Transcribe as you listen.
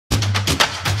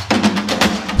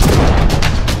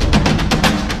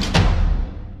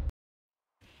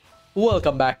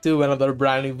Welcome back to another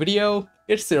brand new video.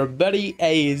 It's your buddy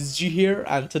ASG here,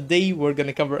 and today we're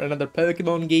gonna cover another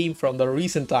Pokemon game from the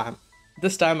recent time.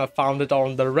 This time I found it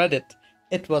on the Reddit.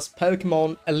 It was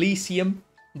Pokemon Elysium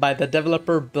by the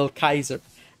developer BlKaiser.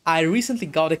 I recently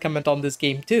got a comment on this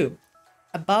game too,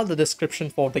 about the description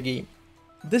for the game.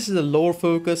 This is a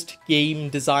lore-focused game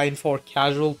designed for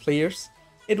casual players.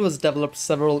 It was developed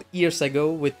several years ago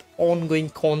with ongoing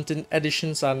content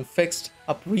additions and fixed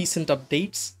up recent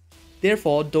updates.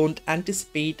 Therefore, don't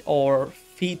anticipate or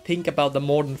think about the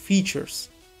modern features.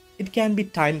 It can be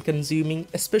time consuming,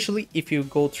 especially if you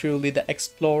go through the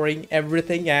exploring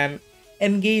everything and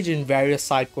engage in various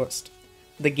side quests.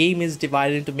 The game is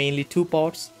divided into mainly two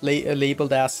parts,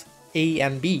 labeled as A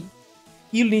and B.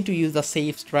 You'll need to use the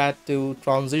save strat to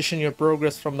transition your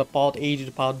progress from the part A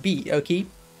to part B, okay?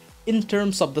 In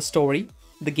terms of the story,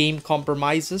 the game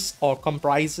comprises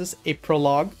a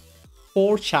prologue,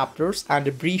 4 chapters, and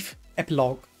a brief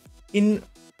epilogue. In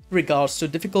regards to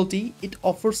difficulty, it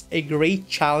offers a great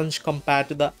challenge compared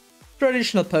to the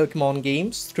traditional Pokemon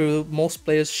games, through most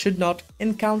players should not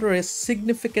encounter a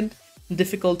significant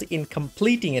difficulty in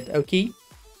completing it, okay?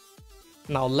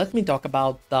 Now let me talk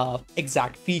about the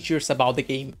exact features about the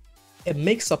game. A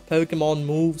mix of Pokemon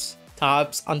moves,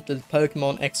 types until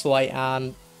Pokemon XY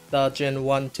and the Gen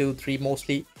 1, 2, 3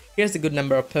 mostly. Here's a good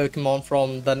number of Pokemon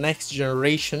from the next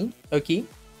generation, okay?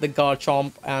 The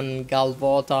Garchomp and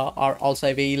Galvota are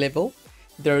also available.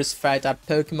 There is Fire-type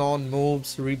Pokemon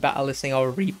moves, rebalancing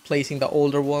or replacing the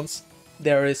older ones.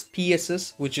 There is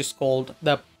PSS, which is called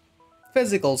the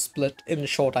physical split in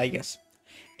short, I guess.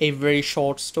 A very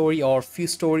short story or few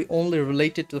story only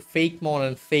related to fakemon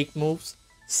and fake moves.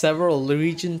 Several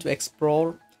regions to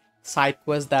explore. Side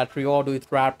quests that reward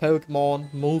with rare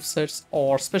Pokemon, movesets,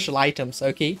 or special items,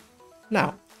 okay?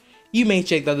 Now, you may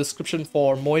check the description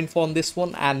for more info on this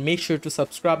one, and make sure to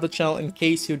subscribe the channel in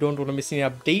case you don't want to miss any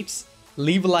updates.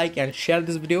 Leave a like and share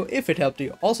this video if it helped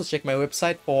you. Also check my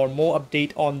website for more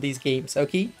update on these games,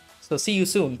 okay? So see you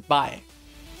soon, bye.